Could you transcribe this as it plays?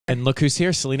And look who's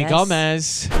here, Selena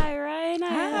Gomez. Hi, Ryan.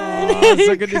 Oh,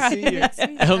 so good to see you.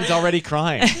 Ellen's already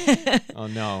crying. Oh,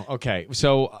 no. Okay,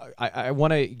 so I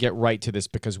want to get right to this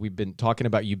because we've been talking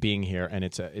about you being here, and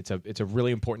it's a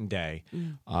really important day.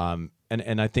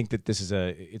 And I think that it's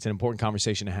an important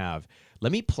conversation to have.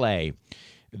 Let me play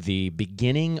the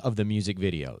beginning of the music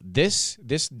video. This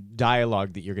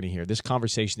dialogue that you're going to hear, this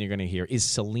conversation that you're going to hear, is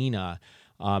Selena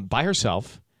by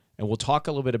herself, and we'll talk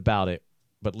a little bit about it.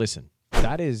 But listen,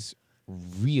 that is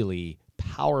really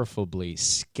powerfully,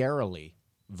 scarily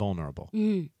vulnerable.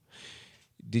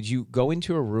 Did you go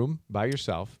into a room by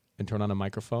yourself and turn on a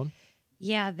microphone?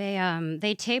 Yeah,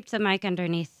 they taped the mic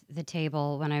underneath the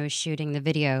table when I was shooting the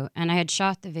video, and I had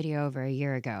shot the video over a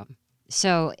year ago.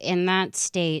 So in that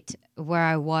state where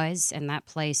I was in that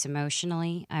place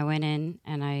emotionally, I went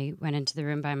into the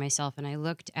room by myself, and I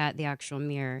looked at the actual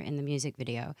mirror in the music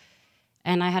video,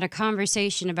 and I had a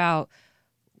conversation about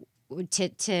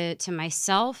to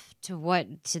myself,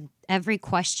 to every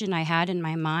question I had in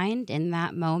my mind in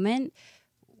that moment.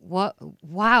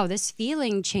 Wow, this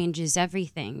feeling changes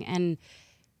everything, and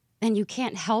you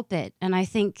can't help it. And I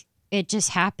think it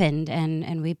just happened,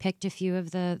 and we picked a few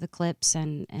of the clips,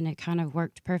 and it kind of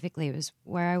worked perfectly. It was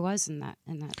where I was in that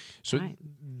so time.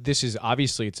 This is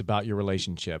obviously, it's about your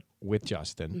relationship with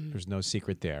Justin. There's no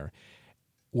secret there.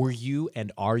 Were you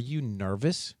and are you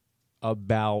nervous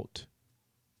about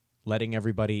letting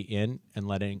everybody in and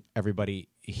letting everybody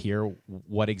hear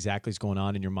what exactly is going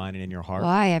on in your mind and in your heart?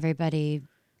 Why everybody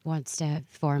wants to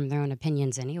form their own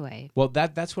opinions anyway. Well,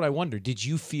 that's what I wonder. Did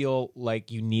you feel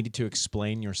like you needed to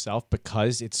explain yourself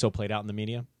because it's so played out in the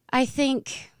media? I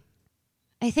think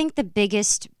the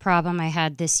biggest problem I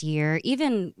had this year,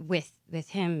 even with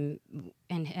him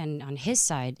and on his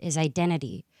side, is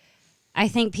identity. I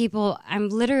think people, I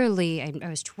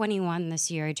was 21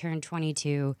 this year, I turned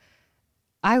 22.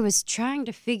 I was trying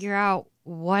to figure out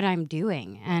what I'm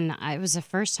doing, and it was the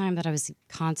first time that I was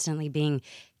constantly being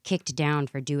kicked down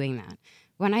for doing that.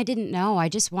 When I didn't know, I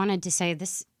just wanted to say,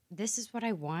 this is what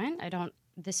I want.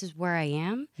 This is where I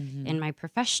am. In my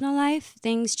professional life,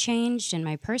 things changed. In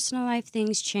my personal life,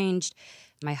 things changed.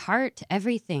 My heart,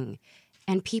 everything.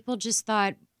 And people just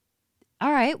thought,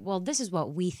 all right, well, this is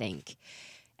what we think.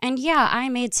 And yeah, I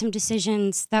made some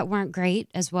decisions that weren't great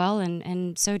as well,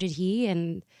 and so did he.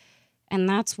 And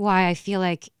that's why I feel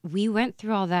like we went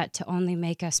through all that to only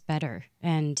make us better.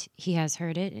 And he has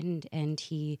heard it, and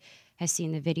he has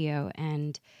seen the video.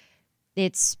 And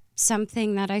it's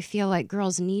something that I feel like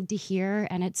girls need to hear,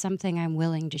 and it's something I'm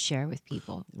willing to share with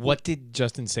people. What did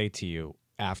Justin say to you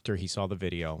after he saw the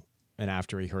video and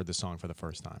after he heard the song for the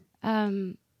first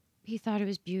time? He thought it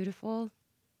was beautiful.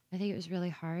 I think it was really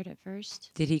hard at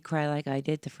first. Did he cry like I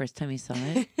did the first time he saw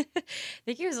it? I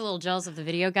think he was a little jealous of the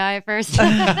video guy at first.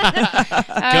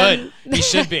 Good. He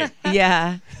should be.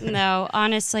 Yeah. No,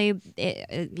 honestly,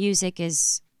 music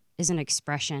is an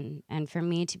expression. And for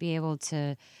me to be able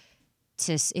to,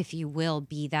 if you will,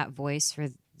 be that voice for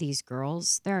these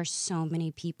girls, there are so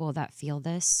many people that feel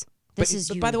this. This is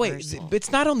universal. By the way,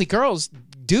 it's not only girls.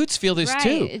 Dudes feel this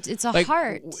too. It's a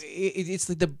heart. It's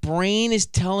like the brain is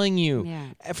telling you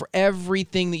for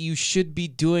everything that you should be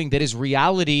doing that is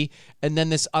reality, and then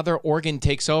this other organ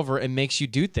takes over and makes you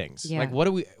do things. Yeah. Like,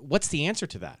 what's the answer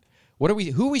to that? Who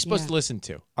are we supposed to listen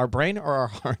to? Our brain or our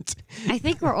heart? I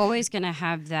think we're always going to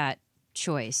have that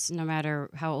choice, no matter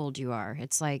how old you are.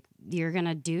 It's like you're going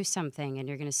to do something and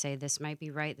you're going to say, this might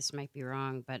be right, this might be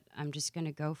wrong, but I'm just going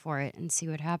to go for it and see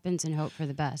what happens and hope for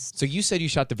the best. So you said you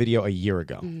shot the video a year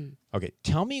ago. Okay,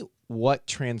 tell me what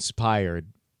transpired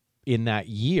in that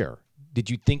year. Did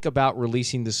you think about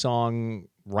releasing the song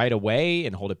right away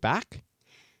and hold it back?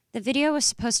 The video was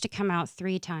supposed to come out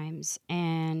 3 times,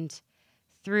 and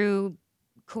through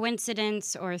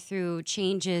coincidence or through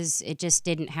changes, it just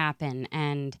didn't happen.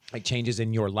 And like changes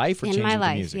in your life or in changes my in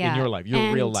life, the music? yeah. In your life,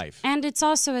 your real life. And it's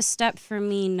also a step for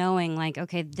me knowing, like,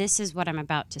 okay, this is what I'm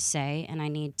about to say, and I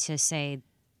need to say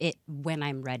it when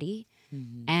I'm ready.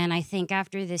 And I think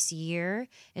after this year,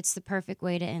 it's the perfect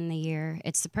way to end the year.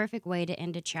 It's the perfect way to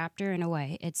end a chapter in a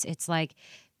way. It's like,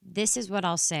 this is what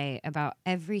I'll say about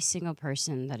every single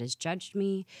person that has judged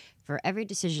me, for every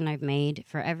decision I've made,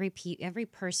 for every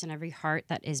person, every heart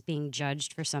that is being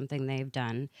judged for something they've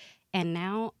done. And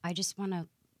now I just want to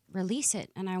release it,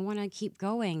 and I want to keep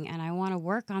going, and I want to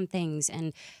work on things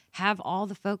and have all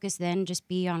the focus then just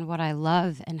be on what I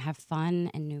love and have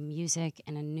fun and new music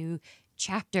and a new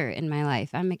chapter in my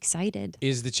life. I'm excited.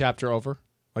 Is the chapter over?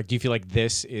 Like, do you feel like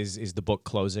this is the book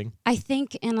closing? I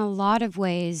think in a lot of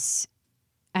ways,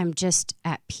 I'm just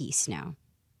at peace now.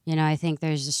 You know, I think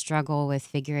there's a struggle with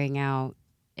figuring out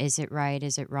Is it right?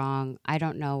 Is it wrong? I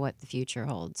don't know what the future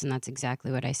holds, and that's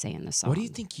exactly what I say in the song. What do you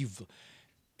think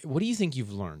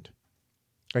you've learned?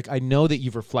 Like, I know that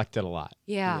you've reflected a lot.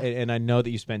 Yeah. And I know that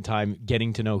you spend time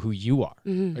getting to know who you are.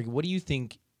 Mm-hmm. Like, what do you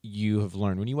think you have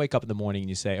learned when you wake up in the morning and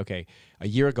you say, okay, a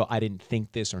year ago I didn't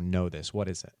think this or know this? What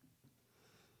is it?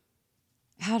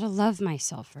 How to love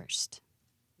myself first.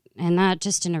 And not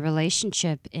just in a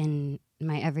relationship, in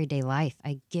my everyday life.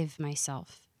 I give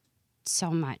myself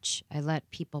so much. I let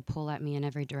people pull at me in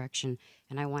every direction,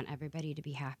 and I want everybody to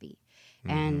be happy.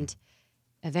 Mm-hmm. And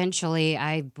eventually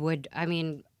I would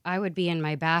be in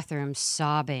my bathroom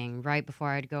sobbing right before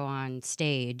I'd go on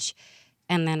stage,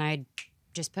 and then I'd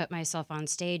just put myself on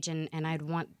stage, and I'd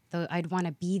want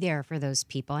to be there for those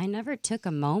people. I never took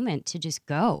a moment to just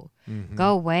go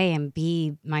away and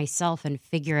be myself and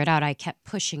figure it out. I kept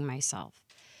pushing myself.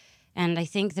 And I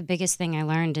think the biggest thing I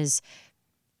learned is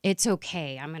it's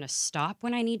okay. I'm going to stop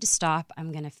when I need to stop.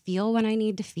 I'm going to feel when I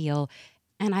need to feel.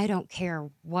 And I don't care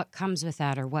what comes with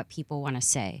that or what people want to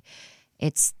say.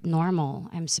 It's normal.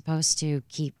 I'm supposed to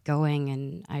keep going,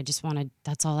 and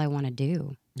that's all I want to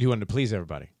do. You wanted to please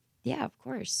everybody. Yeah, of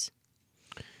course.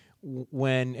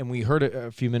 And we heard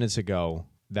a few minutes ago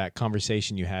that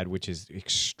conversation you had, which is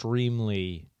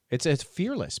extremely, it's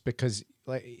fearless, because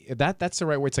like that's the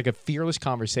right word. It's like a fearless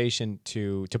conversation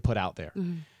to put out there.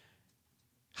 Mm-hmm.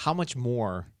 How much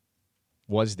more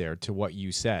was there to what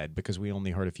you said? Because we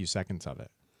only heard a few seconds of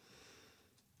it.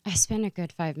 I spent a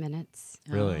good 5 minutes.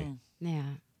 Really? Oh. Yeah.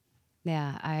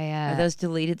 Yeah, are those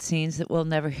deleted scenes that we'll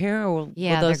never hear? Or will those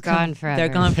they're gone forever. They're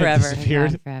gone forever.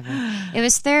 Disappeared. They're gone forever. It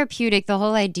was therapeutic. The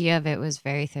whole idea of it was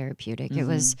very therapeutic. Mm-hmm.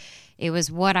 It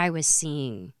was what I was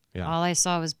seeing. Yeah. All I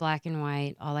saw was black and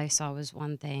white. All I saw was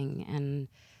one thing, and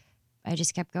I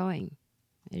just kept going.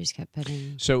 I just kept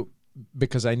putting. So,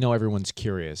 because I know everyone's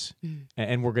curious,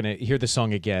 and we're going to hear the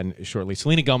song again shortly.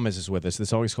 Selena Gomez is with us. The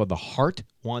song is called "The Heart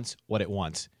Wants What It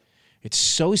Wants." It's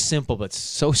so simple, but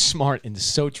so smart and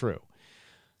so true.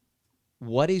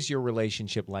 What is your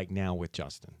relationship like now with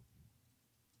Justin?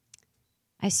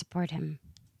 I support him.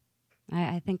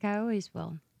 I think I always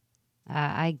will.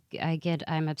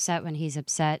 I'm upset when he's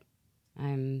upset.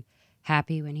 I'm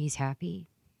happy when he's happy.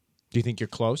 Do you think you're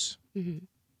close? Mm-hmm.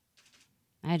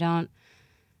 I don't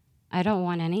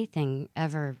want anything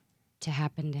ever to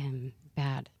happen to him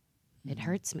bad. It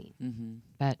hurts me,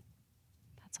 but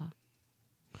that's all.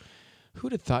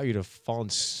 Who'd have thought you'd have fallen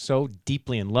so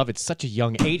deeply in love at such a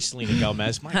young age, Selena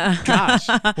Gomez? My gosh.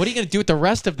 What are you going to do with the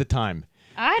rest of the time?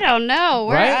 I don't know.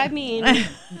 Right? I mean,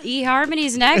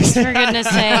 eHarmony's next, for goodness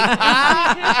sake.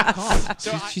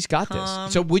 So she's got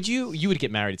this. So you would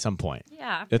get married at some point?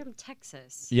 Yeah, I'm from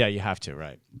Texas. Yeah, you have to,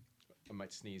 right? I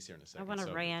might sneeze here in a second. I want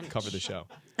a ranch. Cover the show.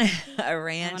 A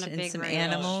ranch and some ranch.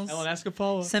 animals. Ellen, ask a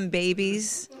follow-up. Some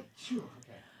babies. Okay.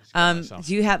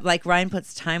 Do you have, like, Ryan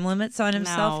puts time limits on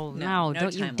himself? No,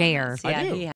 don't you time dare. limits. I Yeah, do. he